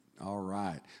All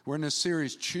right. We're in this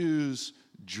series, Choose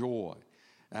Joy.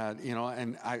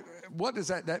 What does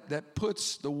that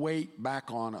puts the weight back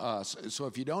on us. So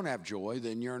if you don't have joy,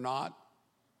 then you're not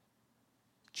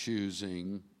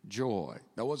choosing joy.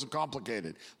 That wasn't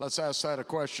complicated. Let's ask that a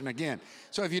question again.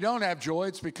 So if you don't have joy,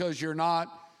 it's because you're not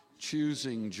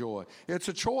choosing joy. It's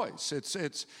a choice.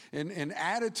 It's in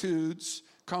attitudes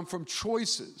come from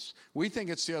choices. We think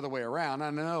it's the other way around. I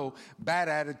know bad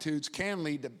attitudes can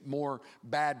lead to more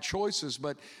bad choices,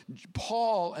 but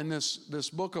Paul in this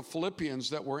book of Philippians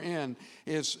that we're in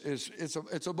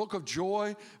it's a book of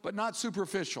joy, but not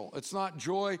superficial. It's not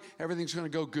joy, everything's going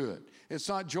to go good. It's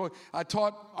not joy. I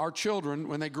taught our children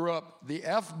when they grew up, the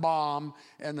F-bomb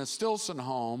and the Stilson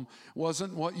home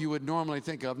wasn't what you would normally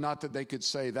think of. Not that they could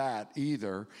say that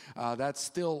either. That's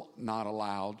still not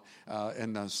allowed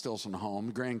in the Stilson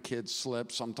home. Grandkids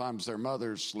slip. Sometimes their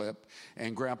mothers slip.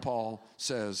 And Grandpa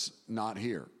says, not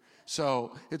here.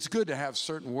 So it's good to have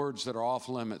certain words that are off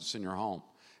limits in your home.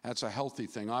 That's a healthy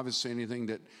thing. Obviously, anything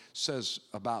that says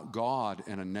about God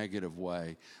in a negative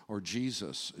way or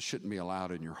Jesus shouldn't be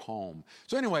allowed in your home.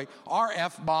 So anyway, our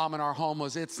F-bomb in our home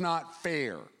was, it's not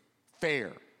fair.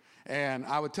 And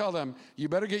I would tell them, you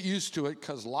better get used to it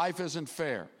because life isn't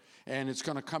fair. And it's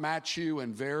going to come at you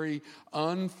in very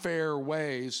unfair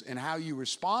ways. And how you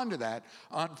respond to that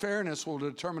unfairness will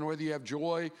determine whether you have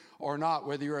joy or not,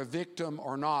 whether you're a victim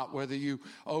or not, whether you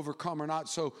overcome or not.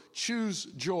 So choose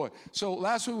joy. So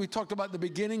last week we talked about the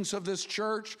beginnings of this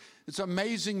church. It's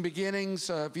amazing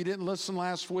beginnings. If you didn't listen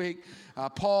last week,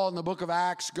 Paul in the book of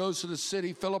Acts goes to the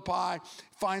city, Philippi,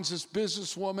 finds this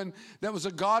businesswoman that was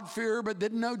a God-fearer but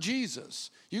didn't know Jesus.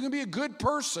 You can be a good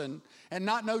person and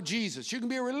not know Jesus. You can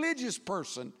be a religious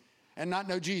person and not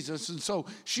know Jesus. And so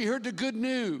she heard the good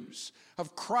news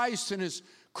of Christ and his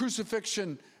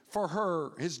crucifixion for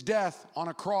her, his death on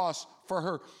a cross for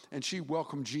her, and she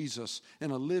welcomed Jesus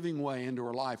in a living way into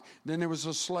her life. Then there was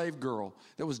a slave girl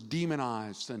that was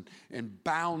demonized and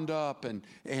bound up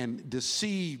and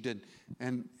deceived,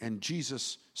 and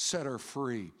Jesus set her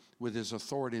free with his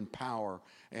authority and power,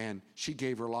 and she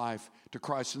gave her life to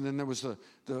Christ. And then there was the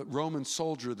Roman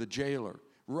soldier, the jailer,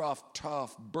 rough,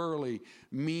 tough, burly,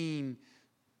 mean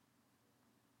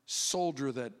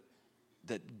soldier that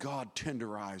God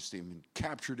tenderized him and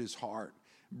captured his heart,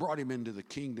 brought him into the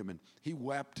kingdom, and he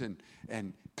wept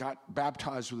and got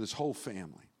baptized with his whole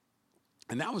family.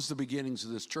 And that was the beginnings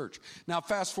of this church. Now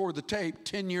fast forward the tape,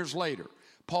 10 years later.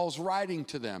 Paul's writing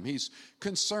to them. He's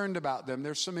concerned about them.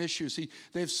 There's some issues.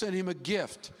 They've sent him a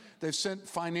gift. They've sent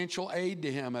financial aid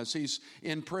to him as he's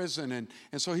in prison.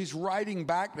 And so he's writing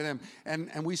back to them.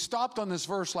 And we stopped on this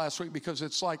verse last week because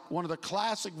it's like one of the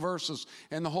classic verses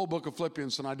in the whole book of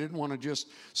Philippians. And I didn't want to just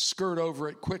skirt over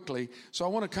it quickly. So I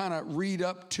want to kind of read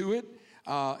up to it.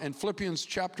 In Philippians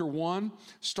chapter 1,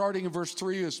 starting in verse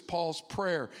 3 is Paul's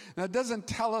prayer. Now it doesn't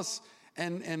tell us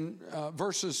and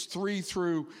verses 3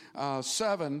 through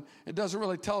 7, it doesn't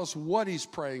really tell us what he's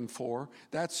praying for.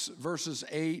 That's verses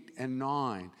 8 and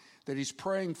 9, that he's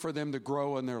praying for them to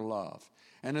grow in their love.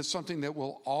 And it's something that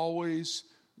will always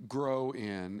grow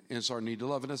in, is our need to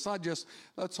love. And it's not just,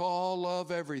 let's all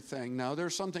love everything. No,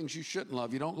 there's some things you shouldn't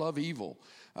love. You don't love evil.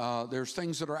 There's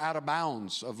things that are out of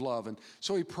bounds of love. And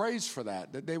so he prays for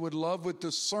that they would love with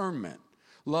discernment,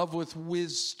 love with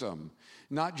wisdom,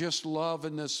 not just love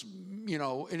in this,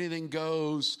 anything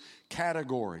goes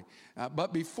category.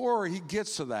 But before he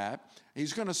gets to that,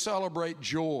 he's going to celebrate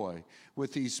joy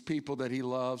with these people that he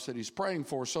loves, that he's praying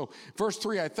for. So verse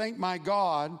 3, I thank my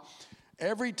God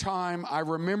every time I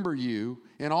remember you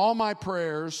in all my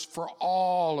prayers for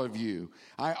all of you.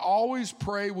 I always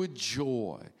pray with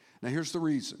joy. Now here's the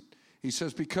reason. He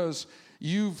says, because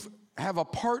you've have a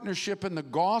partnership in the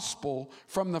gospel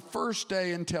from the first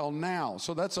day until now.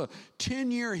 So that's a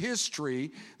 10-year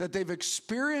history that they've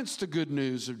experienced the good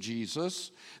news of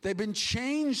Jesus. They've been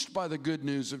changed by the good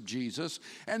news of Jesus,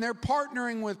 and they're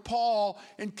partnering with Paul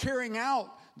in carrying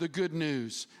out the good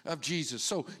news of Jesus.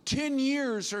 So 10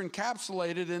 years are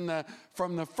encapsulated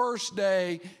from the first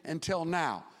day until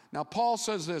now. Now Paul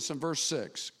says this in verse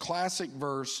 6, classic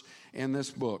verse in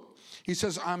this book. He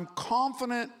says, I'm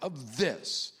confident of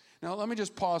this. Now, let me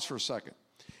just pause for a second.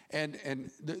 And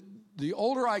the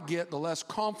older I get, the less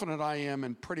confident I am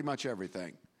in pretty much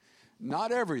everything.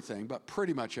 Not everything, but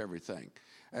pretty much everything.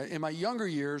 In my younger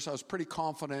years, I was pretty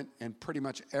confident in pretty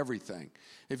much everything.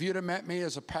 If you'd have met me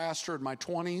as a pastor in my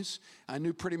 20s, I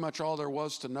knew pretty much all there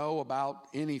was to know about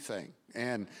anything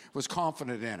and was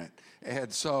confident in it.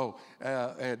 And so,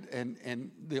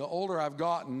 and the older I've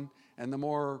gotten and the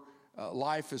more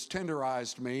life has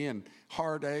tenderized me and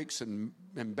heartaches and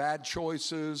and bad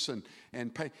choices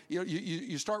and pay,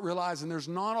 you start realizing there's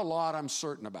not a lot I'm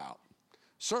certain about.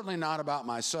 Certainly not about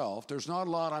myself. There's not a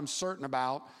lot I'm certain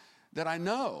about that I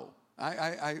know.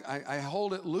 I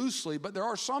hold it loosely, but there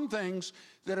are some things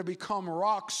that have become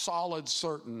rock solid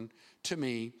certain to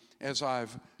me as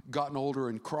I've gotten older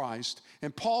in Christ.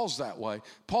 And Paul's that way.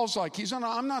 Paul's like,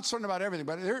 I'm not certain about everything,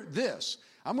 but this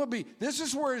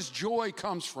is where his joy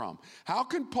comes from. How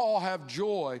can Paul have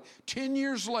joy 10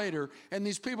 years later and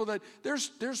these people that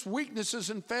there's weaknesses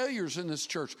and failures in this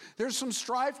church. There's some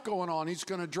strife going on he's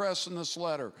going to address in this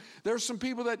letter. There's some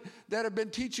people that have been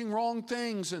teaching wrong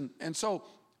things. And so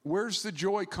where's the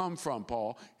joy come from,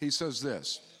 Paul? He says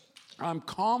this, I'm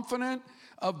confident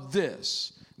of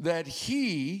this, that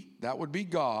he, that would be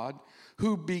God,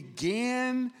 who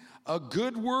began a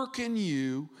good work in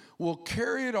you will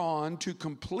carry it on to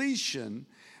completion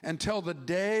until the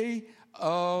day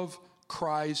of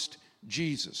Christ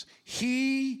Jesus.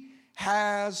 He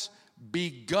has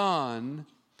begun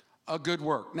a good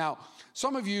work. Now,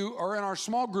 some of you are in our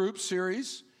small group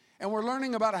series, and we're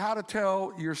learning about how to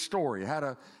tell your story, how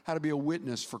to be a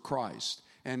witness for Christ.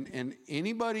 And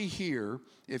anybody here,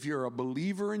 if you're a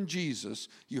believer in Jesus,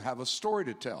 you have a story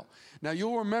to tell. Now,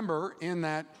 you'll remember in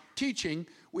that teaching,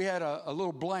 we had a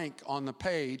little blank on the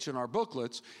page in our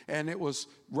booklets, and it was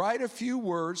write a few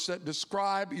words that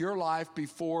describe your life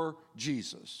before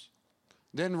Jesus.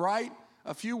 Then write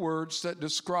a few words that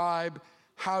describe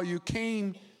how you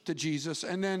came to Jesus.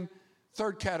 And then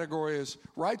third category is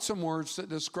write some words that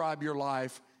describe your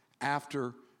life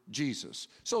after Jesus.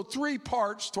 So 3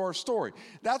 parts to our story.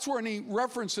 That's where he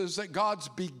references that God's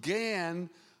began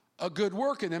a good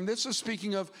work in them. This is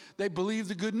speaking of they believe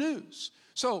the good news.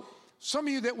 So some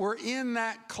of you that were in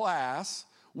that class,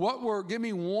 give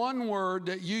me one word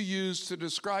that you used to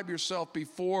describe yourself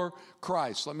before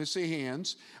Christ. Let me see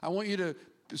hands. I want you to,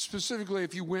 specifically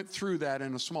if you went through that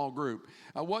in a small group,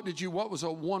 what was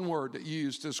one word that you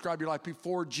used to describe your life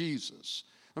before Jesus?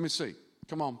 Let me see.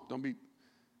 Come on, don't be,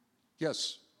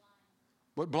 yes.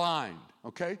 What, blind,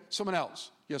 okay? Someone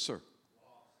else. Yes, sir.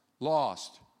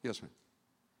 Lost. Yes, ma'am.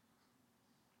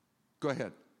 Go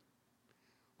ahead.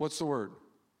 What's the word?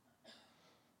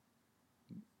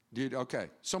 Okay,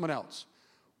 someone else.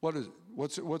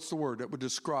 What's the word that would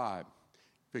describe?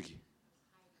 Vicky.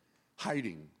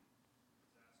 Hiding.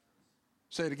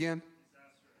 Say it again.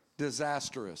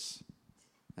 Disastrous.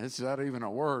 It's not even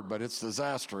a word, but it's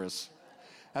disastrous.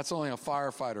 That's only a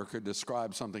firefighter could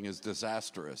describe something as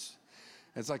disastrous.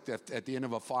 It's like at the end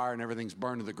of a fire and everything's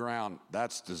burned to the ground.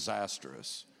 That's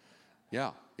disastrous.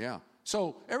 Yeah.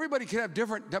 So everybody can have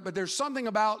different, but there's something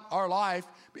about our life,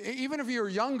 even if you're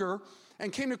younger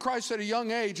and came to Christ at a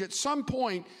young age, at some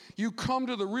point you come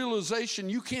to the realization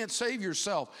you can't save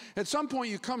yourself. At some point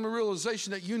you come to the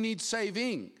realization that you need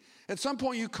saving. At some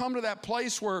point you come to that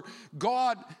place where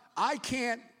God, I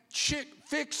can't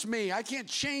fix me. I can't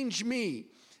change me.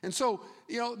 And so,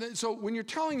 so when you're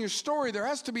telling your story, there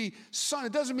has to be some.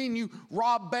 It doesn't mean you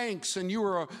robbed banks and you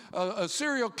were a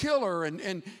serial killer.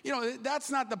 And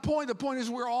that's not the point. The point is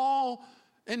we're all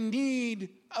in need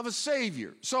of a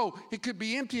Savior. So it could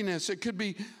be emptiness. It could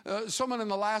be someone in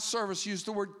the last service used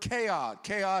the word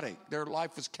chaotic. Their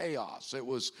life was chaos. It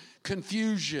was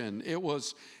confusion.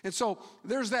 And so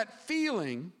there's that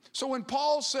feeling. So when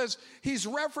Paul says he's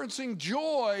referencing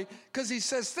joy because he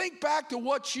says, think back to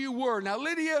what you were. Now,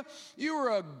 Lydia, you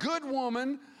were a good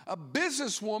woman, a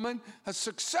businesswoman, a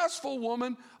successful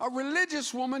woman, a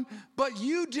religious woman, but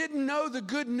you didn't know the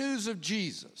good news of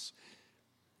Jesus.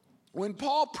 When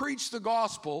Paul preached the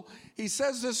gospel, he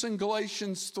says this in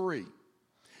Galatians 3,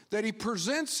 that he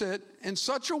presents it in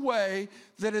such a way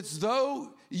that it's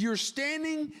though you're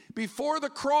standing before the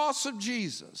cross of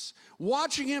Jesus,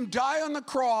 watching him die on the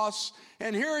cross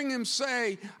and hearing him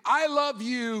say, I love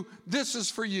you, this is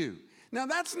for you. Now,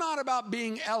 that's not about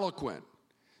being eloquent.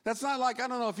 That's not like, I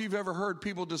don't know if you've ever heard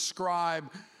people describe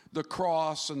the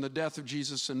cross and the death of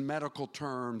Jesus in medical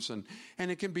terms, and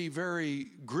it can be very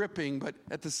gripping, but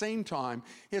at the same time,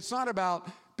 it's not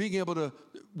about being able to,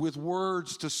 with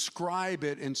words, describe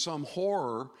it in some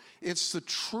horror. It's the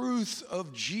truth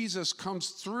of Jesus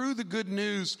comes through the good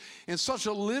news in such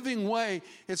a living way.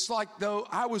 It's like though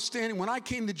I was standing, when I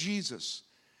came to Jesus,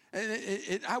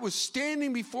 I was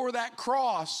standing before that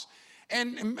cross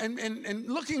and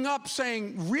looking up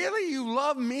saying, really, you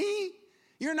love me?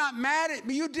 You're not mad at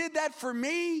me. You did that for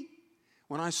me.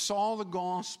 When I saw the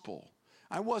gospel,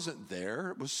 I wasn't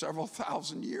there. It was several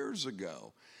thousand years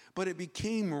ago. but it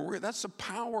became real. That's the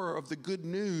power of the good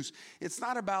news. It's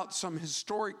not about some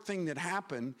historic thing that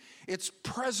happened. It's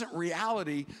present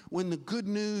reality when the good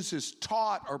news is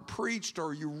taught or preached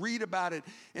or you read about it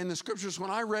in the scriptures.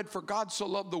 When I read, "For God so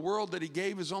loved the world that he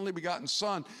gave his only begotten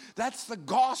son," that's the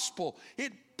gospel.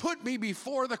 It put me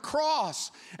before the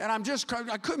cross, and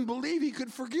I couldn't believe he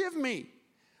could forgive me.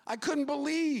 I couldn't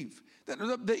believe that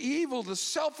the evil, the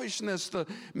selfishness, the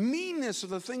meanness of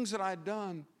the things that I'd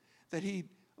done, that he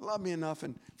loved me enough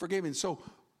and forgave me. And so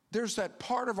there's that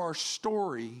part of our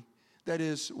story that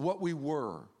is what we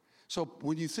were. So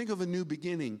when you think of a new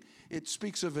beginning, it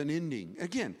speaks of an ending.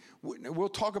 Again, we'll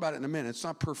talk about it in a minute. It's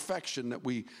not perfection that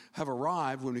we have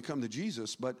arrived when we come to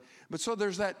Jesus. But so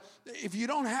there's that. If you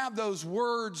don't have those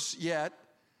words yet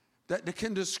that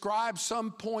can describe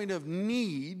some point of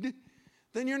need,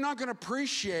 then you're not going to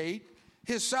appreciate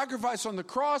his sacrifice on the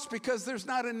cross, because there's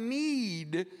not a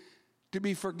need to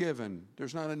be forgiven.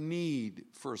 There's not a need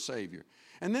for a Savior.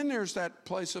 And then there's that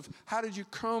place of, how did you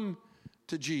come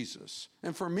to Jesus?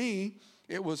 And for me,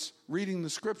 it was reading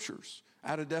the scriptures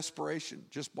out of desperation.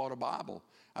 Just bought a Bible.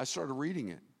 I started reading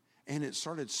it, and it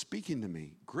started speaking to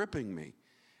me, gripping me.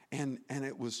 And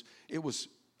it was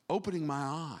opening my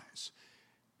eyes.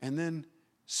 And then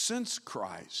since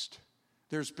Christ,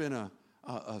 there's been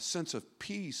a sense of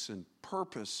peace and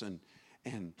purpose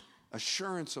and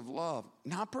assurance of love,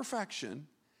 not perfection.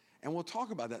 And we'll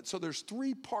talk about that. So there's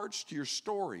 3 parts to your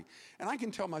story. And I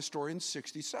can tell my story in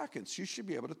 60 seconds. You should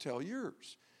be able to tell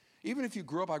yours. Even if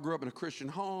I grew up in a Christian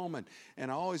home,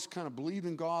 and I always kind of believed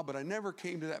in God, but I never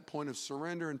came to that point of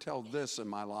surrender until this in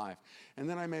my life. And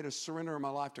then I made a surrender in my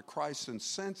life to Christ, and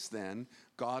since then,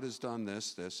 God has done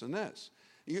this, this, and this.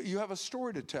 You have a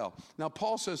story to tell. Now,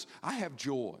 Paul says, I have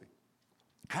joy.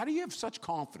 How do you have such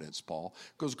confidence, Paul?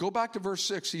 Because go back to verse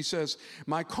 6. He says,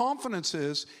 my confidence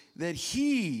is that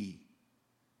he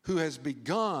who has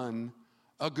begun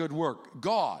a good work,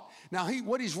 God. Now,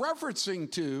 what he's referencing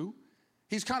to,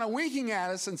 he's kind of winking at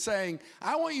us and saying,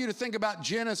 I want you to think about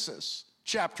Genesis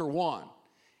chapter 1.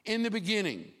 In the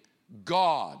beginning,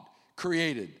 God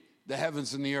created the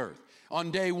heavens and the earth.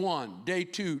 On day 1, day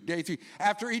 2, day 3.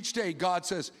 After each day, God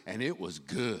says, and it was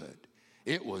good.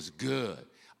 It was good.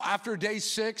 After day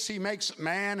 6, he makes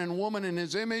man and woman in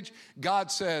his image. God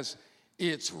says,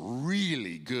 it's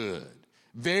really good.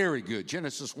 Very good.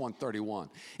 Genesis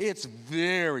 1:31. It's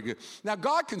very good. Now,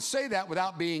 God can say that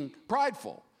without being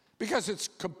prideful, because it's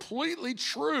completely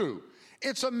true.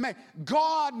 It's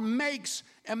God makes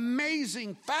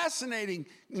amazing, fascinating,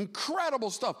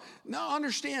 incredible stuff. Now,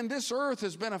 understand, this earth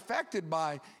has been affected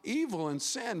by evil and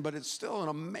sin, but it's still an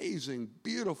amazing,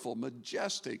 beautiful,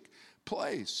 majestic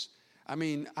place. I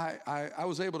mean, I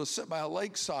was able to sit by a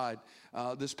lakeside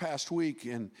this past week,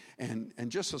 and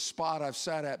just a spot I've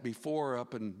sat at before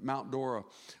up in Mount Dora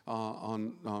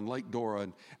on Lake Dora,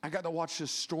 and I got to watch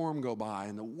this storm go by,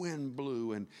 and the wind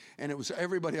blew, and it was,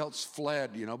 everybody else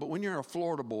fled, but when you're a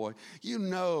Florida boy, you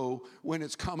know when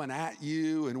it's coming at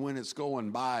you and when it's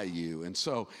going by you. And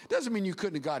so it doesn't mean you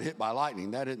couldn't have got hit by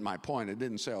lightning. That isn't my point. It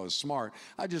didn't say I was smart.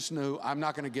 I just knew I'm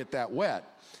not going to get that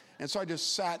wet. And so I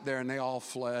just sat there, and they all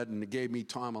fled, and it gave me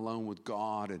time alone with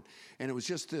God. And it was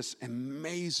just this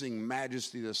amazing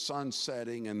majesty, the sun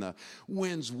setting and the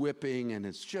winds whipping. And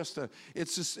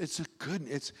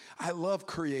I love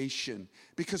creation,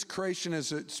 because creation,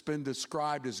 as it's been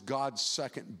described, as God's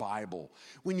second Bible.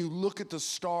 When you look at the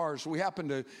stars, we happened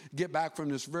to get back from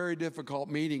this very difficult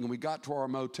meeting, and we got to our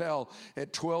motel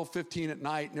at 12:15 at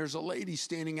night, and there's a lady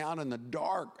standing out in the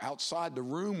dark outside the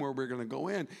room where we're going to go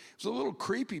in. It was a little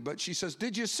creepy, but she says,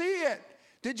 did you see it?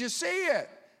 Did you see it?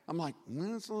 I'm like,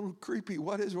 it's a little creepy.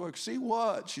 What is it? See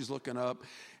what? She's looking up,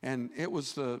 and it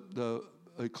was the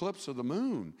eclipse of the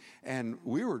moon. And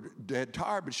we were dead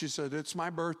tired, but she said, it's my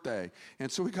birthday.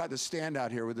 And so we got to stand out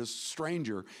here with this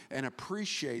stranger and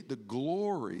appreciate the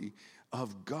glory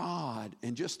of God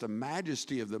and just the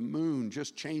majesty of the moon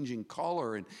just changing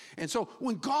color. And so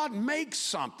when God makes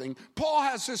something, Paul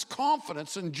has this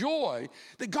confidence and joy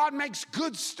that God makes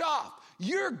good stuff.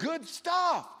 You're good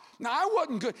stuff. Now, I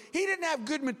wasn't good. He didn't have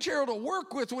good material to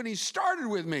work with when he started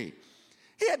with me.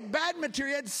 He had bad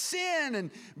material. He had sin and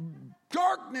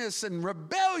darkness and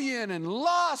rebellion and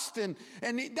lust. And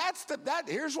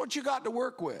here's what you got to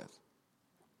work with.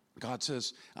 God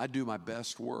says, I do my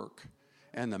best work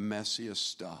and the messiest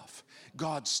stuff.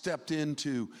 God stepped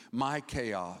into my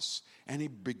chaos and he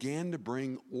began to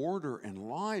bring order and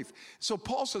life. So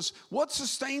Paul says, what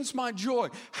sustains my joy?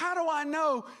 How do I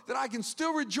know that I can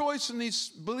still rejoice in these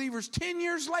believers 10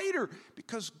 years later?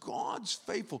 Because God's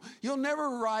faithful. You'll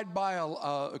never ride by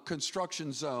a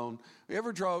construction zone. You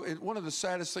ever drove? One of the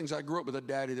saddest things, I grew up with a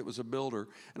daddy that was a builder,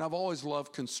 and I've always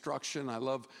loved construction. I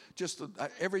love just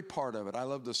every part of it. I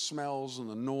love the smells and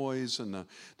the noise and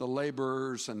the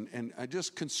laborers, and I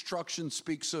just construction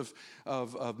speaks of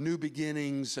new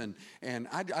beginnings, and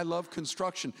I love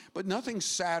construction. But nothing's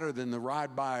sadder than the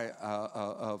ride by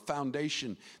a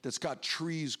foundation that's got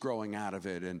trees growing out of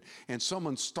it, and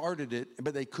someone started it,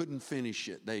 but they couldn't finish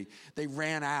it. They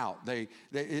ran out.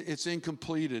 It's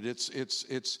incompleted.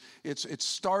 It's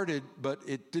started, but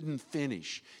it didn't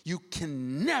finish. You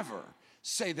can never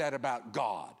say that about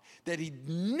God, that he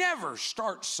never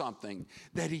starts something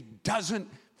that he doesn't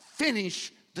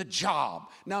finish the job.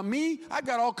 Now me, I've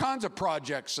got all kinds of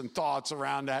projects and thoughts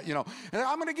around that, and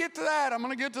I'm going to get to that.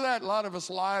 A lot of us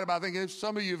lied about it. I think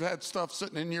some of you have had stuff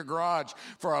sitting in your garage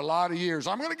for a lot of years.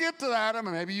 I'm going to get to that.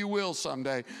 Maybe you will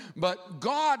someday. But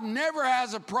God never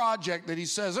has a project that he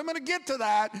says, I'm going to get to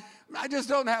that. I just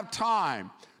don't have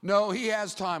time. No, he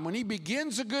has time. When he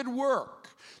begins a good work,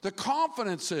 the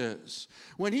confidence is,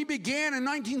 when he began in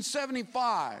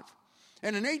 1975,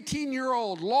 and an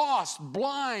 18-year-old lost,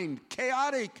 blind,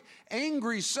 chaotic,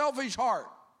 angry, selfish heart,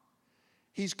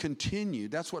 he's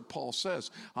continued. That's what Paul says.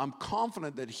 I'm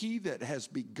confident that he that has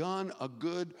begun a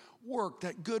good work,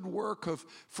 that good work of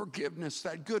forgiveness,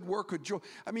 that good work of joy.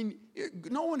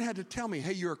 No one had to tell me,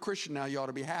 hey, you're a Christian now, you ought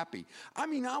to be happy.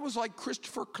 I was like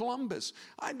Christopher Columbus.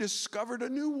 I discovered a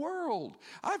new world.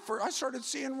 I started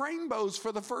seeing rainbows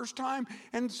for the first time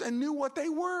and knew what they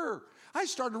were. I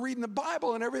started reading the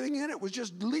Bible, and everything in it was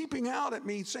just leaping out at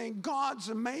me, saying, God's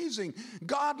amazing.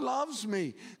 God loves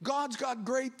me. God's got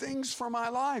great things for my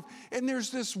life. And there's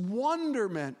this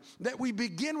wonderment that we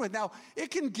begin with. Now, it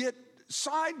can get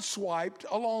sideswiped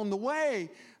along the way.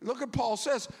 Look what Paul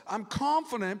says. I'm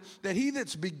confident that he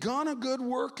that's begun a good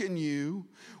work in you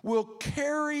will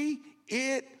carry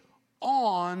it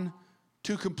on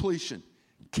to completion.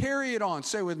 Carry it on.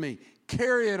 Say with me,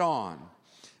 carry it on.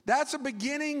 That's a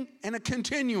beginning and a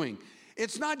continuing.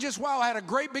 It's not just, wow, I had a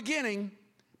great beginning,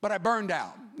 but I burned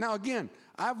out. Now, again,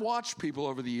 I've watched people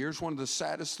over the years. One of the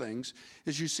saddest things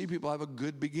is you see people have a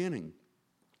good beginning.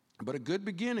 But a good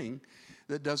beginning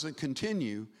that doesn't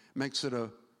continue makes it an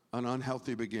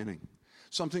unhealthy beginning.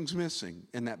 Something's missing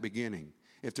in that beginning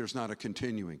if there's not a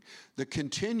continuing. The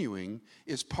continuing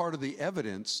is part of the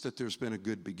evidence that there's been a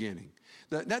good beginning.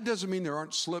 That doesn't mean there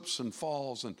aren't slips and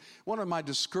falls. And one of my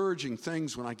discouraging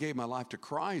things when I gave my life to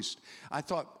Christ, I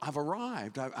thought, I've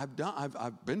arrived.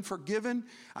 I've been forgiven.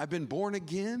 I've been born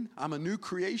again. I'm a new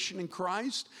creation in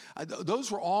Christ. Those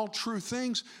were all true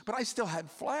things, but I still had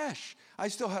flesh. I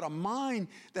still had a mind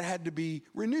that had to be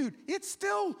renewed.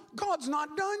 God's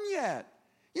not done yet.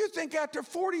 You think after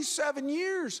 47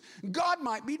 years, God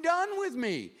might be done with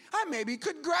me. I maybe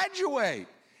could graduate.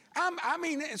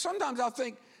 Sometimes I'll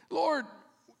think, Lord,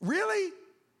 really?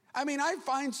 I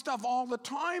find stuff all the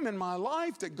time in my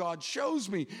life that God shows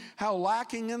me how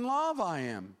lacking in love I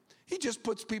am. He just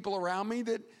puts people around me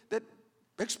that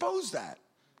expose that.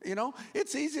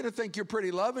 It's easy to think you're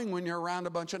pretty loving when you're around a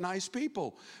bunch of nice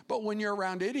people. But when you're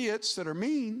around idiots that are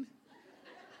mean,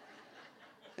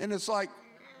 and it's like,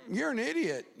 you're an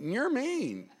idiot and you're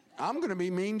mean, I'm going to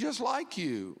be mean just like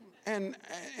you. I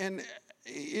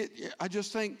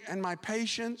just think, and my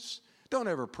patience, don't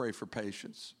ever pray for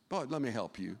patience. But let me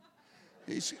help you.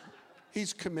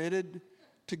 He's committed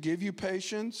to give you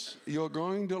patience. You're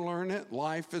going to learn it.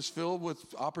 Life is filled with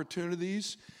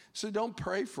opportunities. So don't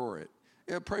pray for it.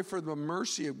 Pray for the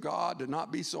mercy of God to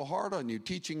not be so hard on you,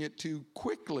 teaching it too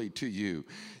quickly to you.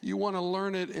 You want to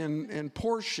learn it in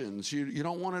portions. You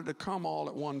don't want it to come all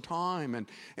at one time.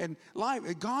 And life,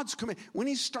 God's committed. When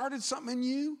he started something in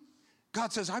you,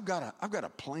 God says, I've got a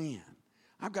plan.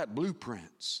 I've got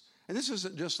blueprints. And this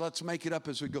isn't just let's make it up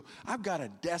as we go. I've got a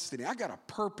destiny. I've got a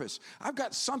purpose. I've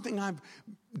got something I'm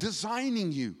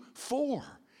designing you for.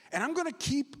 And I'm going to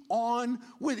keep on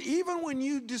with, even when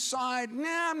you decide,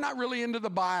 I'm not really into the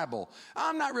Bible.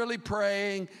 I'm not really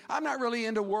praying. I'm not really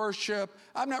into worship.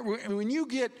 When you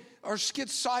get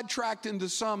sidetracked into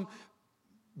some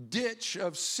ditch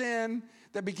of sin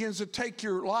that begins to take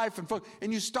your life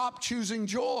and you stop choosing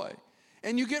joy,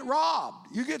 and you get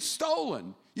robbed, you get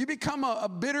stolen, you become a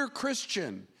bitter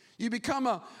Christian. You become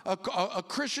a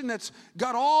Christian that's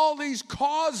got all these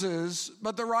causes,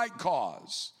 but the right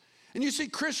cause. And you see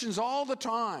Christians all the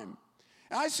time.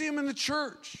 And I see them in the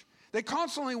church. They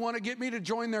constantly want to get me to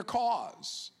join their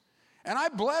cause. And I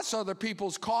bless other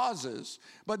people's causes,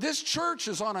 but this church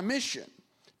is on a mission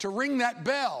to ring that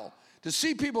bell, to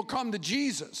see people come to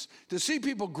Jesus, to see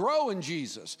people grow in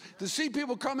Jesus, to see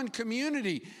people come in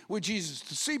community with Jesus,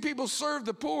 to see people serve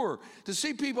the poor, to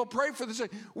see people pray for the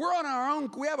sick. We're on our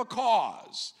own. We have a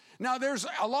cause. Now, there's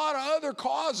a lot of other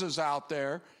causes out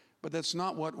there, but that's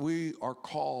not what we are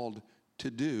called to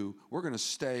do. We're going to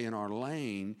stay in our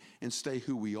lane and stay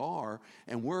who we are.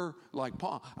 And we're like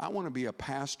Paul. I want to be a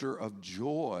pastor of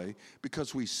joy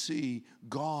because we see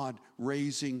God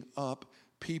raising up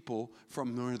people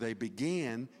from where they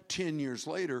began 10 years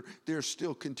later. They're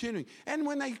still continuing. And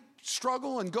when they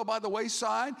struggle and go by the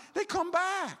wayside, they come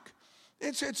back.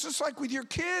 It's just like with your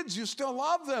kids. You still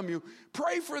love them. You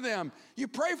pray for them. You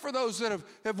pray for those that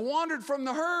have wandered from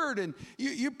the herd. And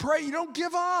you pray. You don't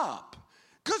give up.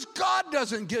 Because God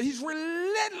doesn't give. He's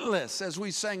relentless, as we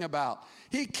sang about.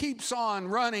 He keeps on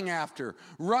running after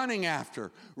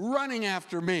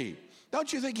me.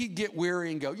 Don't you think he'd get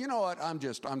weary and go, you know what, I'm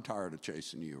tired of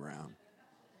chasing you around.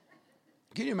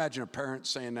 Can you imagine a parent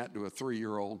saying that to a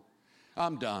 3-year-old?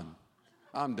 I'm done.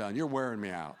 You're wearing me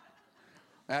out.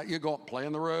 You go play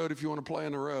on the road if you want to play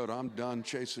on the road. I'm done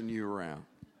chasing you around.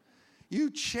 You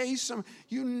chase them.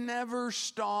 You never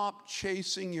stop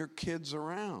chasing your kids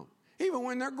around, even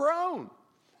when they're grown.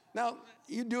 Now,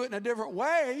 you do it in a different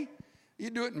way. You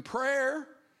do it in prayer.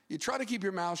 You try to keep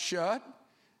your mouth shut,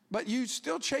 but you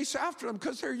still chase after them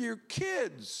because they're your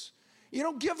kids. You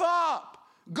don't give up.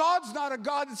 God's not a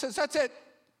God that says, that's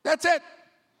it,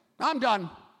 I'm done.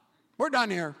 We're done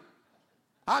here.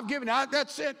 I've given out,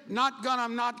 that's it.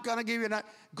 I'm not gonna give you that.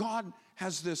 God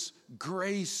has this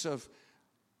grace of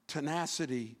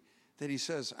tenacity that he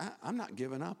says, I'm not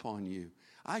giving up on you.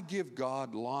 I give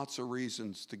God lots of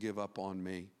reasons to give up on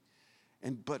me.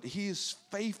 But he is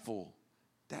faithful.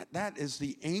 That is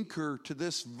the anchor to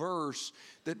this verse,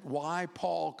 that why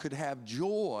Paul could have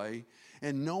joy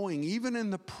and knowing even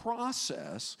in the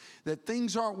process that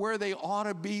things aren't where they ought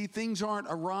to be, things aren't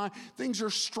awry, things are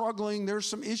struggling, there's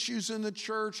some issues in the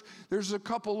church, there's a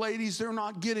couple ladies, they're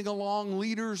not getting along,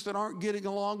 leaders that aren't getting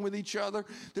along with each other.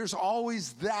 There's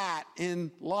always that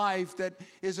in life that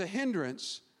is a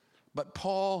hindrance. But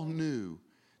Paul knew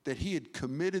that he had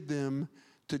committed them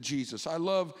to Jesus. I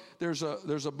love, there's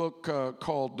a book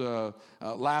called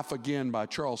Laugh Again by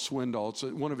Charles Swindoll. It's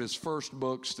one of his first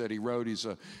books that he wrote. He's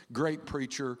a great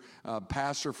preacher,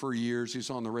 pastor for years. He's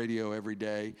on the radio every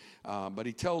day. But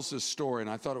he tells this story, and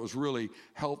I thought it was really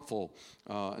helpful.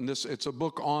 It's a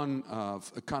book on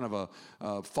kind of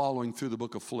a following through the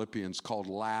book of Philippians called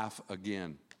Laugh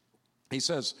Again. He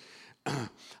says,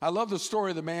 I love the story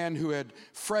of the man who had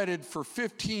fretted for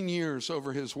 15 years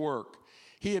over his work.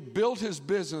 He had built his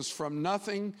business from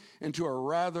nothing into a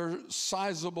rather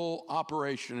sizable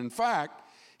operation. In fact,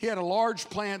 he had a large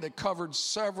plant that covered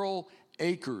several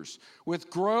acres.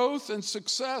 With growth and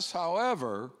success,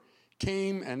 however,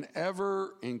 came an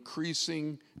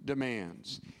ever-increasing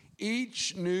demands.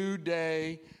 Each new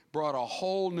day brought a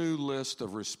whole new list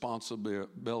of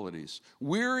responsibilities.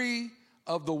 Weary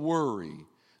of the worry,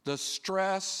 the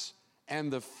stress,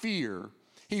 and the fear,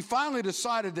 he finally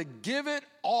decided to give it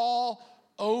all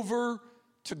over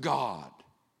to God.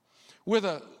 With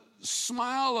a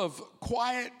smile of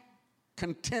quiet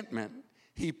contentment,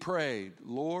 he prayed,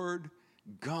 Lord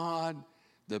God,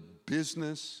 the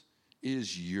business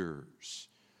is yours.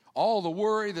 All the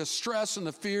worry, the stress, and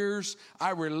the fears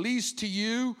I release to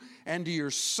you and to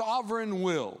your sovereign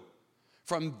will.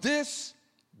 From this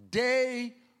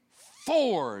day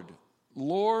forward,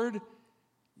 Lord,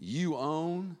 you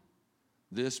own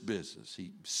this business.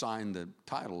 He signed the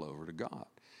title over to God.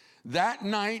 That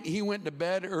night, he went to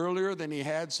bed earlier than he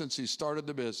had since he started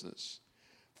the business.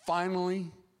 Finally,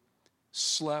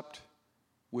 slept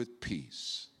with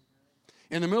peace.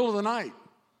 In the middle of the night,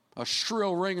 a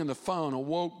shrill ring in the phone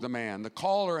awoke the man. The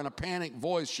caller in a panicked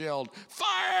voice yelled,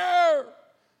 "Fire!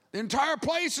 The entire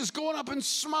place is going up in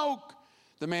smoke."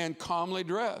 The man calmly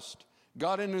dressed,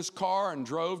 got in his car, and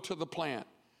drove to the plant.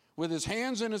 With his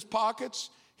hands in his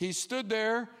pockets, he stood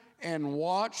there and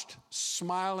watched,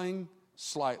 smiling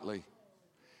slightly.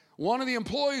 One of the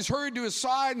employees hurried to his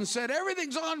side and said,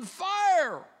 "Everything's on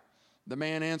fire." The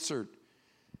man answered,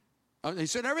 he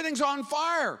said, "Everything's on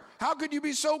fire. How could you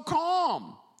be so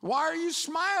calm? Why are you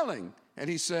smiling?" And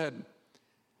he said,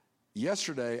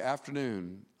 "Yesterday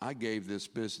afternoon, I gave this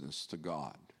business to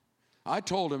God. I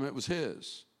told him it was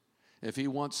his. If he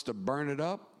wants to burn it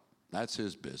up, that's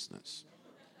his business."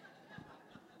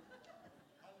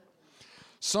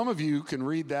 Some of you can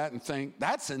read that and think,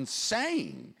 that's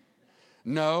insane.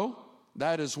 No,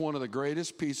 that is one of the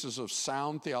greatest pieces of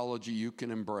sound theology you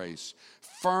can embrace.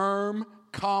 Firm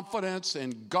confidence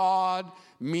in God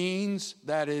means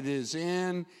that it is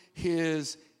in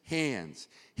His hands.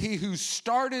 He who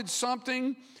started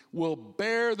something will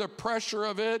bear the pressure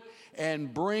of it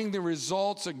and bring the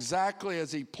results exactly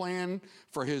as He planned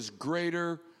for His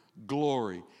greater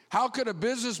glory. How could a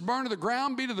business burn to the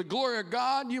ground be to the glory of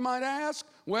God, you might ask?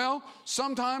 Well,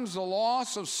 sometimes the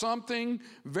loss of something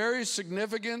very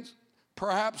significant,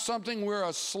 perhaps something we're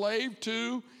a slave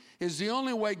to, is the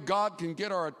only way God can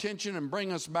get our attention and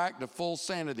bring us back to full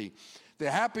sanity. The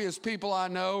happiest people I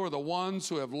know are the ones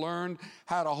who have learned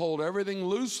how to hold everything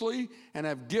loosely and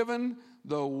have given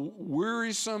the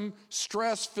wearisome,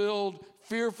 stress-filled,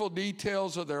 fearful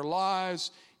details of their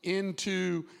lives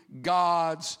into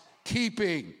God's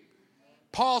keeping.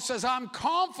 Paul says, I'm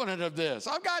confident of this.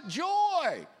 I've got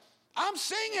joy. I'm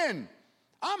singing.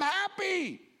 I'm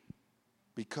happy.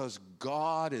 Because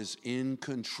God is in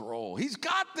control. He's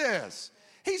got this.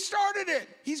 He started it.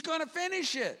 He's going to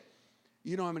finish it.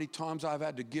 You know how many times I've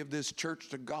had to give this church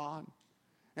to God?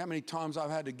 How many times I've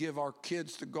had to give our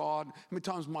kids to God? How many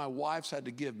times my wife's had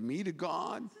to give me to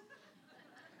God?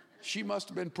 She must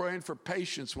have been praying for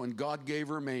patience when God gave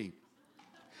her me.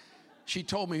 She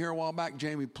told me here a while back,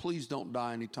 Jamie, please don't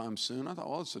die anytime soon. I thought,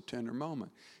 well, it's a tender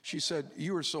moment. She said,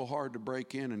 you were so hard to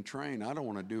break in and train. I don't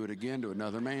want to do it again to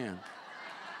another man.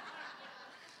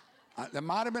 There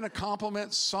might have been a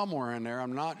compliment somewhere in there.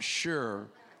 I'm not sure.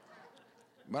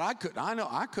 But I know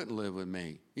I couldn't live with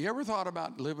me. You ever thought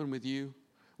about living with you?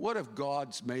 What if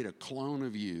God's made a clone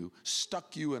of you,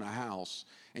 stuck you in a house,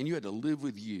 and you had to live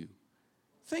with you?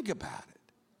 Think about it.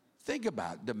 Think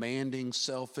about demanding,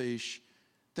 selfish.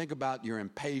 Think about your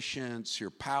impatience, your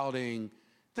pouting.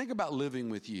 Think about living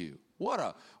with you. What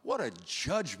a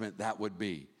judgment that would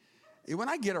be. When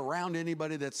I get around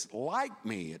anybody that's like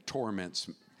me, it torments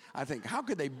me. I think, how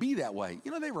could they be that way?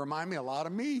 You know, they remind me a lot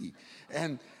of me.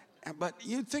 But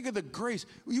you think of the grace.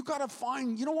 You got to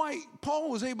find, you know why Paul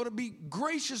was able to be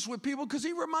gracious with people? Because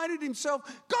he reminded himself,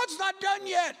 God's not done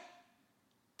yet.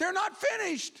 They're not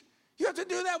finished. You have to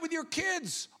do that with your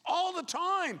kids all the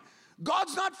time.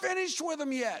 God's not finished with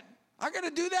them yet. I got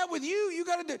to do that with you. You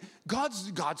got to do.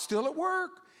 God's still at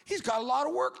work. He's got a lot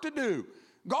of work to do.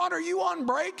 God, are you on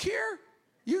break here?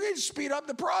 You need to speed up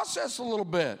the process a little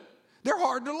bit. They're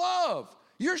hard to love.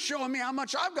 You're showing me how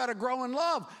much I've got to grow in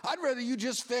love. I'd rather you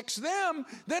just fix them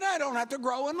than I don't have to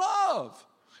grow in love.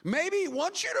 Maybe He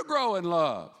wants you to grow in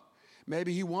love.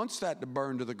 Maybe He wants that to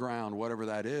burn to the ground, whatever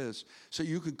that is, so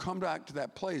you can come back to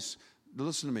that place.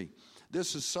 Listen to me.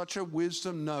 This is such a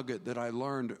wisdom nugget that I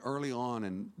learned early on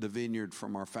in the vineyard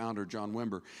from our founder, John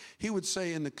Wimber. He would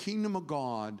say in the kingdom of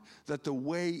God that the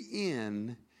way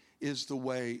in is the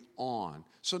way on.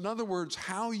 So in other words,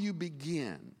 how you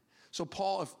begin. So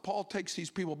if Paul takes these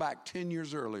people back 10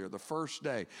 years earlier, the first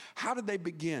day, how did they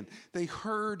begin? They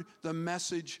heard the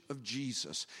message of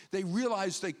Jesus. They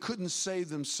realized they couldn't save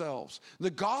themselves. The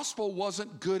gospel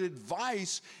wasn't good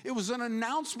advice. It was an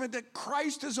announcement that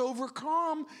Christ has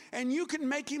overcome and you can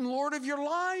make Him Lord of your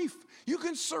life. You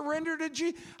can surrender to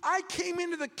Jesus. I came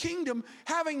into the kingdom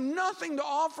having nothing to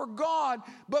offer God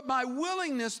but my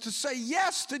willingness to say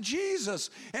yes to Jesus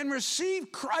and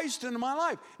receive Christ into my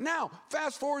life. Now,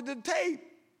 fast forward to the tape.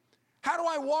 How do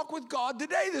I walk with God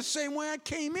today the same way I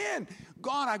came in?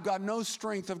 God, I've got no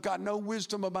strength. I've got no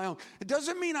wisdom of my own. It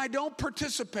doesn't mean I don't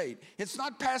participate. It's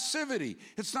not passivity.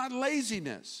 It's not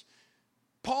laziness.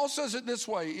 Paul says it this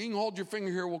way. You can hold your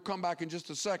finger here. We'll come back in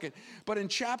just a second. But in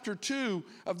chapter 2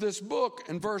 of this book,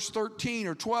 in verse 13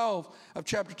 or 12 of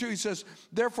chapter 2, he says,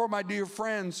 therefore, my dear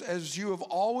friends, as you have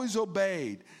always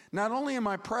obeyed, not only in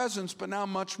my presence, but now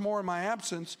much more in my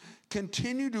absence,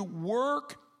 continue to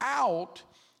work out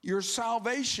your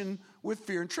salvation with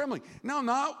fear and trembling. Now,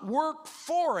 not work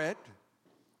for it.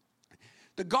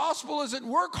 The gospel isn't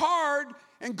work hard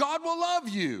and God will love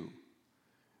you.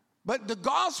 But the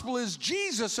gospel is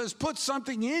Jesus has put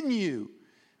something in you,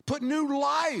 put new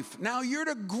life. Now you're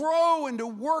to grow and to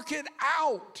work it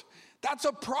out. That's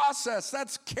a process.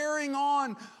 That's carrying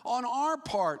on our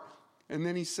part. And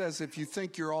then he says, if you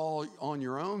think you're all on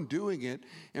your own doing it,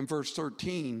 in verse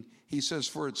 13, he says,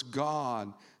 for it's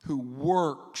God who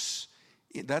works.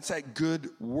 That's that good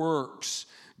works.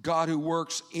 God who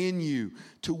works in you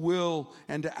to will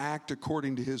and to act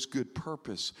according to His good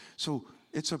purpose. So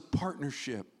it's a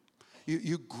partnership.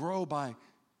 You grow by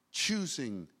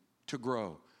choosing to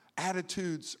grow.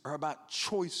 Attitudes are about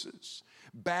choices.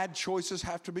 Bad choices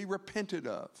have to be repented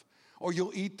of, or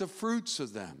you'll eat the fruits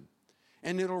of them,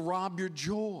 and it'll rob your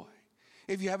joy.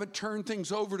 if you haven't turned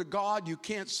things over to God, you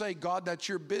can't say, God, that's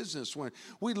your business. When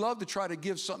we love to try to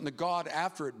give something to God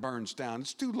after it burns down.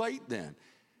 It's too late then.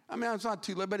 I mean, it's not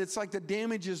too late, but it's like the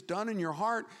damage is done in your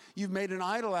heart. You've made an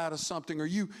idol out of something, or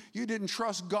you didn't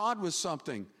trust God with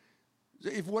something.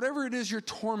 If whatever it is you're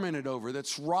tormented over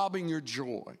that's robbing your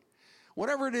joy,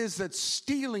 whatever it is that's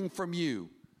stealing from you,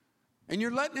 and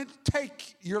you're letting it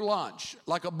take your lunch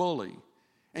like a bully,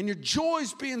 and your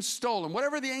joy's being stolen,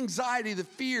 whatever the anxiety, the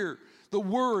fear, the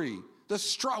worry, the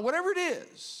strife, whatever it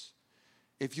is,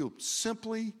 if you'll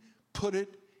simply put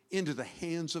it into the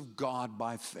hands of God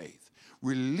by faith,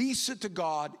 release it to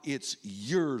God, it's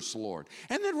yours, Lord.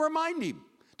 And then remind him,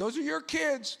 those are your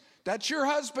kids, that's your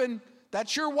husband,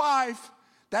 that's your wife,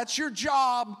 that's your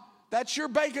job, that's your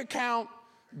bank account.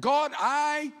 God,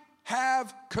 I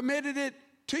have committed it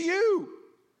to you.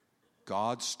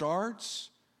 God starts,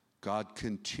 God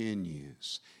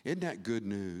continues. Isn't that good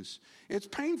news? It's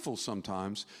painful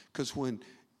sometimes because when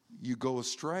you go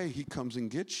astray, he comes and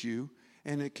gets you,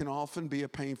 and it can often be a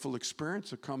painful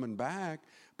experience of coming back,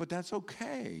 but that's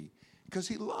okay because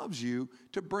he loves you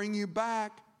to bring you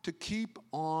back, to keep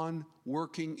on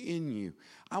working in you.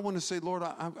 I want to say, Lord,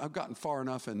 I've gotten far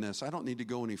enough in this. I don't need to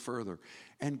go any further.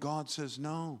 And God says,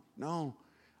 no,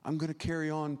 I'm going to carry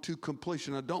on to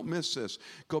completion. Now, don't miss this.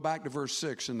 Go back to verse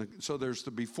 6. So there's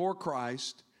the before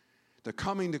Christ, the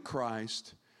coming to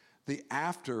Christ, the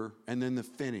after, and then the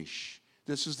finish.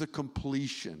 This is the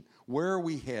completion. Where are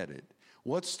we headed?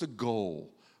 What's the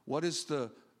goal? What is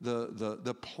the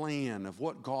plan of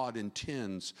what God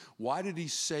intends? Why did he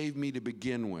save me to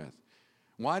begin with?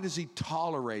 Why does he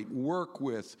tolerate, work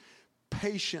with,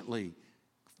 patiently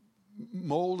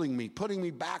molding me, putting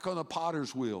me back on the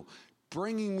potter's wheel,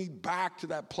 bringing me back to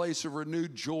that place of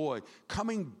renewed joy,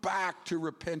 coming back to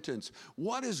repentance?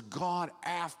 What is God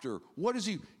after? What is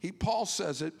he? Paul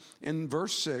says it in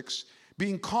verse 6,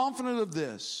 being confident of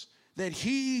this, that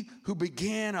he who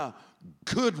began a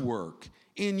good work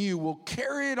in you will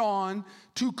carry it on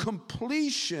to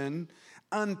completion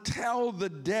until the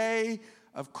day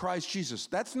of Christ Jesus.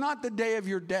 That's not the day of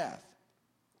your death.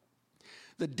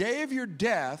 The day of your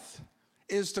death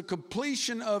is the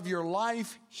completion of your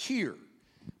life here,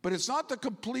 but it's not the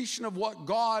completion of what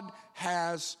God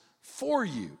has for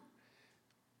you.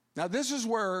 Now, this is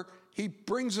where he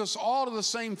brings us all to the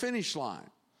same finish line.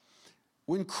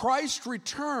 When Christ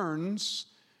returns,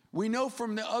 we know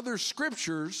from the other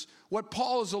scriptures, what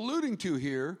Paul is alluding to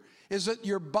here is that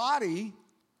your body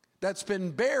that's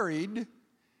been buried,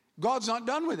 God's not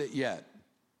done with it yet.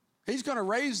 He's going to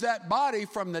raise that body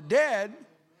from the dead,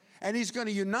 and he's going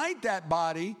to unite that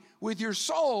body with your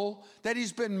soul that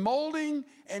he's been molding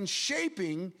and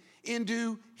shaping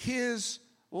into his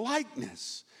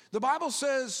likeness. The Bible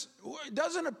says it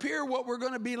doesn't appear what we're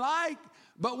going to be like,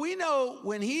 but we know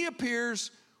when he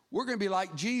appears, we're going to be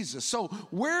like Jesus. So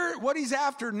what he's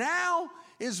after now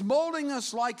is molding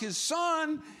us like his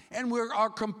son, and our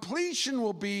completion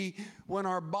will be when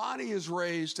our body is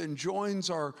raised and joins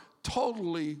our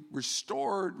totally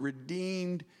restored,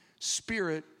 redeemed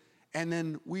spirit, and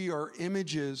then we are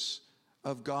images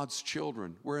of God's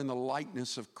children. We're in the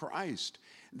likeness of Christ.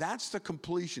 That's the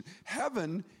completion.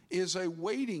 Heaven is a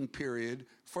waiting period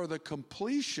for the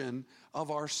completion of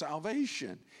our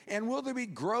salvation. And will there be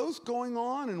growth going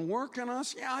on and work in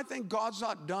us? Yeah, I think God's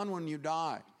not done when you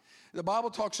die. The Bible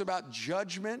talks about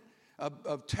judgment,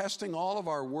 of testing all of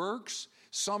our works.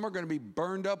 Some are going to be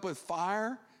burned up with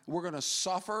fire. We're going to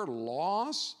suffer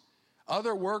loss.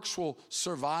 Other works will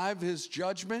survive his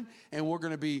judgment, and we're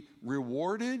going to be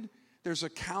rewarded. There's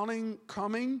accounting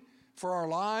coming for our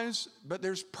lives, but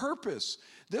there's purpose.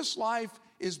 This life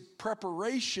is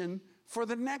preparation for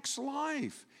the next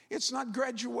life. It's not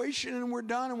graduation and we're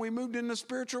done and we moved into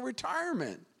spiritual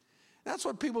retirement. That's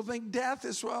what people think death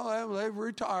is. Well, they've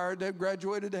retired, they've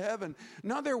graduated to heaven.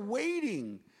 No, they're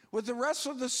waiting with the rest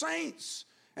of the saints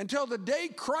until the day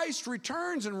Christ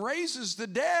returns and raises the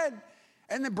dead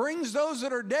and then brings those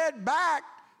that are dead back,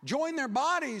 join their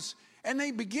bodies, and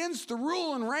they begins to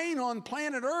rule and reign on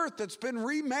planet Earth that's been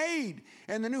remade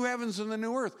and the new heavens and the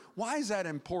new earth. Why is that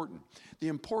important? The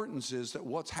importance is that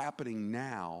what's happening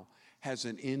now has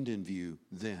an end in view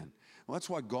then. Well, that's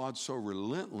why God's so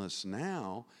relentless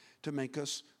now to make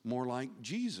us more like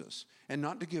Jesus and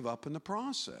not to give up in the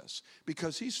process,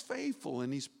 because he's faithful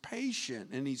and he's patient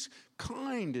and he's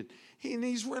kind and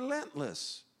he's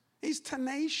relentless. He's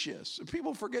tenacious.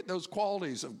 People forget those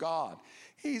qualities of God.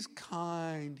 He's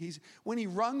kind. When he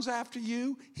runs after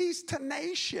you, he's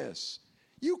tenacious.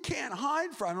 You can't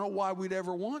hide from him. I don't know why we'd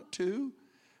ever want to,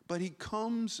 but he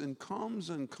comes and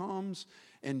comes and comes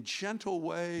in gentle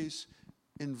ways,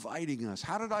 inviting us.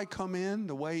 How did I come in?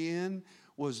 The way in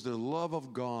was the love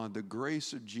of God, the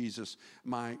grace of Jesus.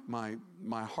 My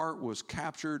heart was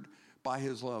captured by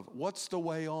his love. What's the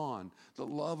way on? The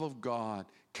love of God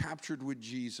captured with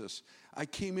Jesus. I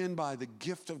came in by the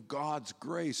gift of God's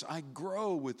grace. I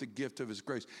grow with the gift of his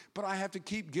grace, but I have to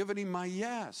keep giving him my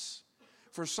yes.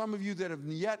 For some of you that have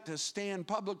yet to stand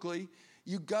publicly,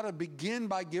 you've got to begin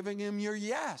by giving him your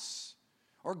yes,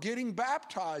 or getting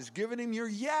baptized, giving him your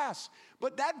yes.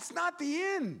 But that's not the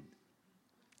end.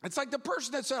 It's like the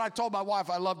person that said, I told my wife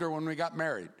I loved her when we got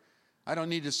married. I don't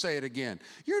need to say it again.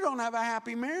 You don't have a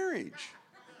happy marriage.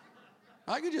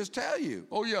 I can just tell you.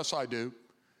 Oh, yes, I do.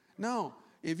 No,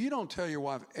 if you don't tell your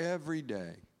wife every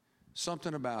day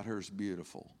something about her is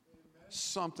beautiful,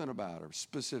 something about her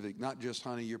specific, not just,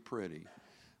 honey, you're pretty,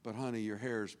 but, honey, your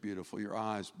hair is beautiful, your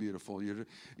eyes beautiful.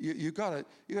 You gotta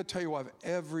tell your wife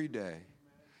every day.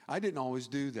 I didn't always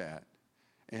do that.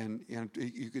 And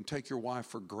you can take your wife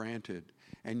for granted,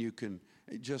 and you can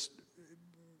just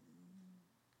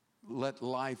let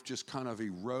life just kind of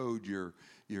erode your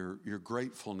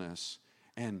gratefulness.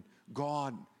 And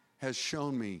God has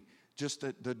shown me just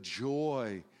the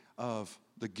joy of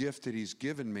the gift that he's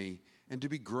given me, and to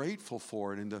be grateful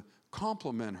for it, and to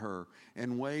compliment her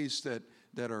in ways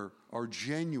that are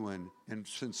genuine and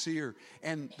sincere.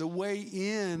 And the way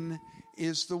in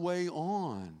is the way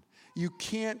on. You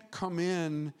can't come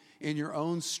in your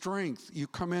own strength. You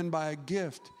come in by a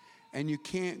gift, and you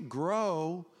can't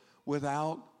grow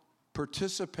without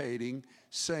participating,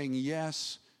 saying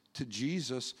yes to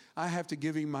Jesus. I have to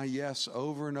give him my yes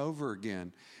over and over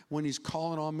again. When he's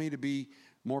calling on me to be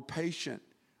more patient,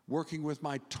 working with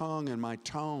my tongue and my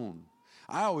tone.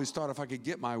 I always thought if I could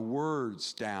get my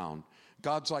words down,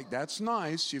 God's like, that's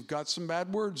nice. You've got some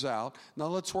bad words out. Now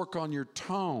let's work on your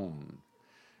tone.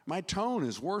 My tone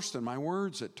is worse than my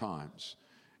words at times.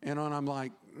 And I'm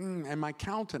like, and my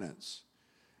countenance.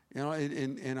 And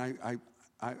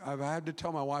I've had to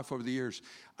tell my wife over the years,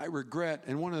 I regret,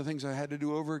 and one of the things I had to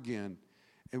do over again,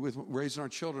 and with raising our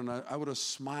children, I would have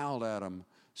smiled at them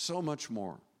so much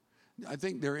more. I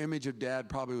think their image of dad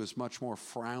probably was much more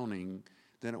frowning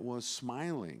than it was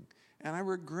smiling. And I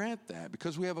regret that,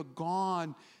 because we have a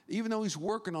God, even though he's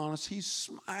working on us, he's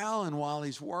smiling while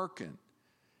he's working.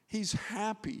 He's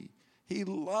happy. He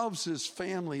loves his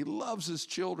family. He loves his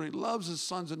children. He loves his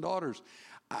sons and daughters.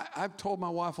 I've told my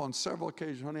wife on several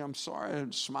occasions, honey, I'm sorry I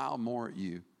didn't smile more at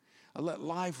you. I let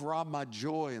life rob my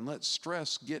joy and let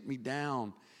stress get me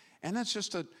down. And that's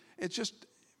just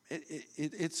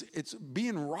it's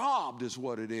being robbed is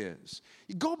what it is.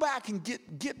 You go back and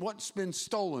get what's been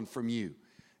stolen from you.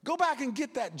 Go back and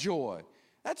get that joy.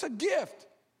 That's a gift.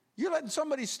 You're letting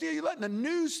somebody steal. You're letting the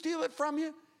news steal it from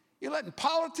you. You're letting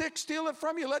politics steal it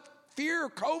from you. Let fear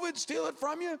of COVID steal it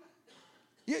from you.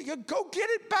 You go get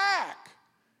it back.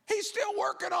 He's still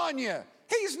working on you.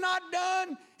 He's not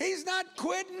done. He's not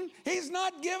quitting. He's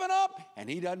not giving up. And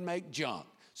he doesn't make junk.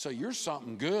 So you're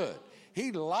something good.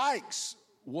 He likes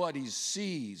what he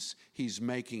sees he's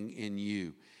making in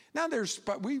you. Now,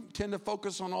 we tend to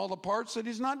focus on all the parts that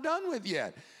he's not done with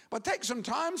yet. But take some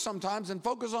time sometimes and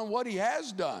focus on what he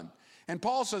has done. And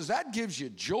Paul says that gives you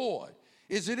joy.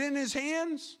 Is it in his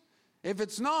hands? If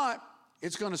it's not,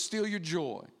 it's going to steal your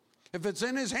joy. If it's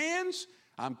in his hands,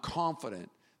 I'm confident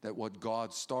that what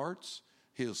God starts,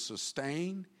 he'll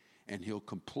sustain and he'll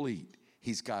complete.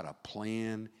 He's got a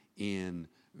plan in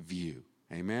view.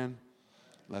 Amen?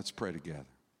 Let's pray together.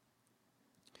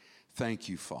 Thank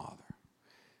you, Father.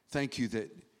 Thank you that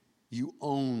you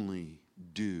only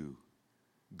do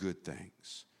good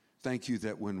things. Thank you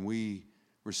that when we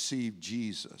receive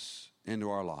Jesus into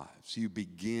our lives, you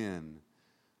begin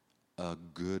a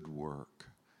good work.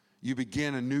 You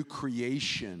begin a new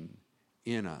creation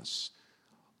in us.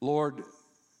 Lord,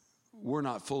 we're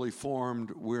not fully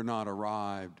formed. We're not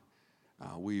arrived.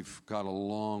 We've got a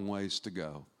long ways to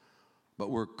go. But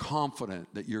we're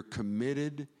confident that you're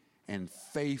committed and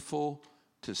faithful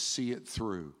to see it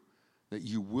through, that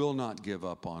you will not give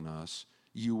up on us.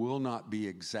 You will not be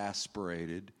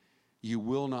exasperated. You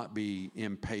will not be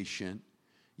impatient.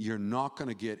 You're not going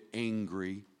to get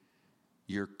angry.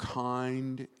 You're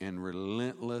kind and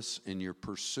relentless in your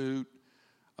pursuit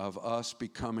of us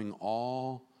becoming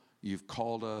all you've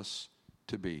called us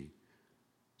to be.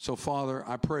 So, Father,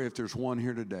 I pray if there's one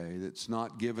here today that's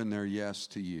not given their yes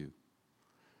to you,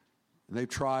 they've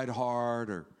tried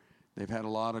hard, or they've had a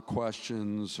lot of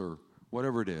questions, or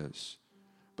whatever it is,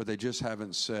 but they just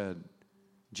haven't said,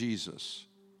 Jesus,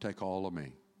 take all of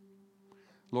me.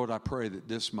 Lord, I pray that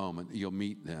this moment you'll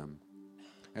meet them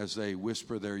as they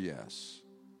whisper their yes,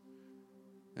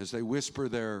 as they whisper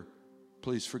their,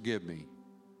 please forgive me.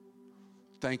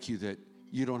 Thank you that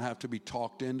You don't have to be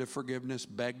talked into forgiveness,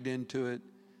 begged into it.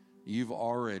 You've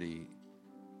already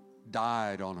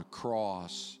died on a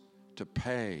cross to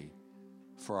pay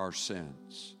for our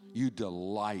sins. You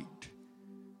delight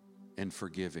in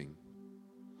forgiving.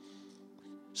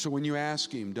 So when you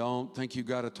ask him, don't think you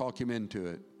got to talk him into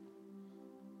it.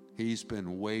 He's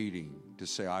been waiting to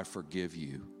say, I forgive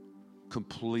you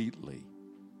completely.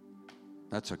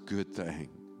 That's a good thing.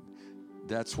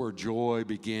 That's where joy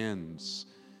begins,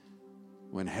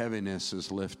 when heaviness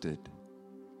is lifted.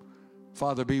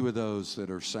 Father, be with those that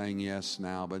are saying yes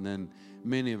now, but then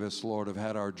many of us, Lord, have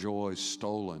had our joy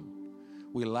stolen.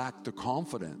 We lack the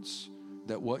confidence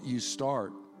that what you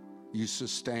start, you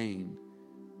sustain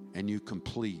and you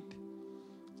complete.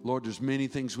 Lord, there's many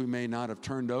things we may not have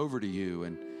turned over to you,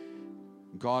 and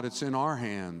God, it's in our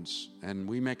hands, and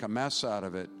we make a mess out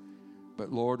of it.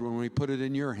 But Lord, when we put it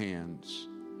in your hands,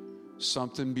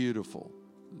 something beautiful,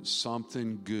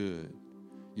 something good,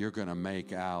 you're going to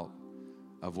make out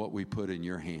of what we put in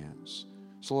your hands.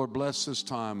 So Lord, bless this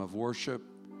time of worship.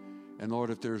 And Lord,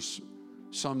 if there's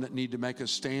some that need to make a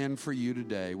stand for you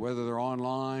today, whether they're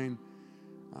online,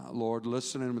 Lord,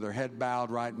 listening with their head bowed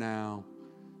right now,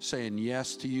 saying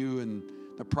yes to you in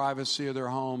the privacy of their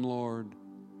home, Lord,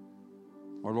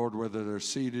 or Lord, whether they're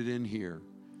seated in here,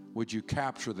 would you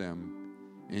capture them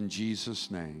in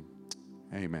Jesus' name?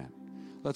 Amen.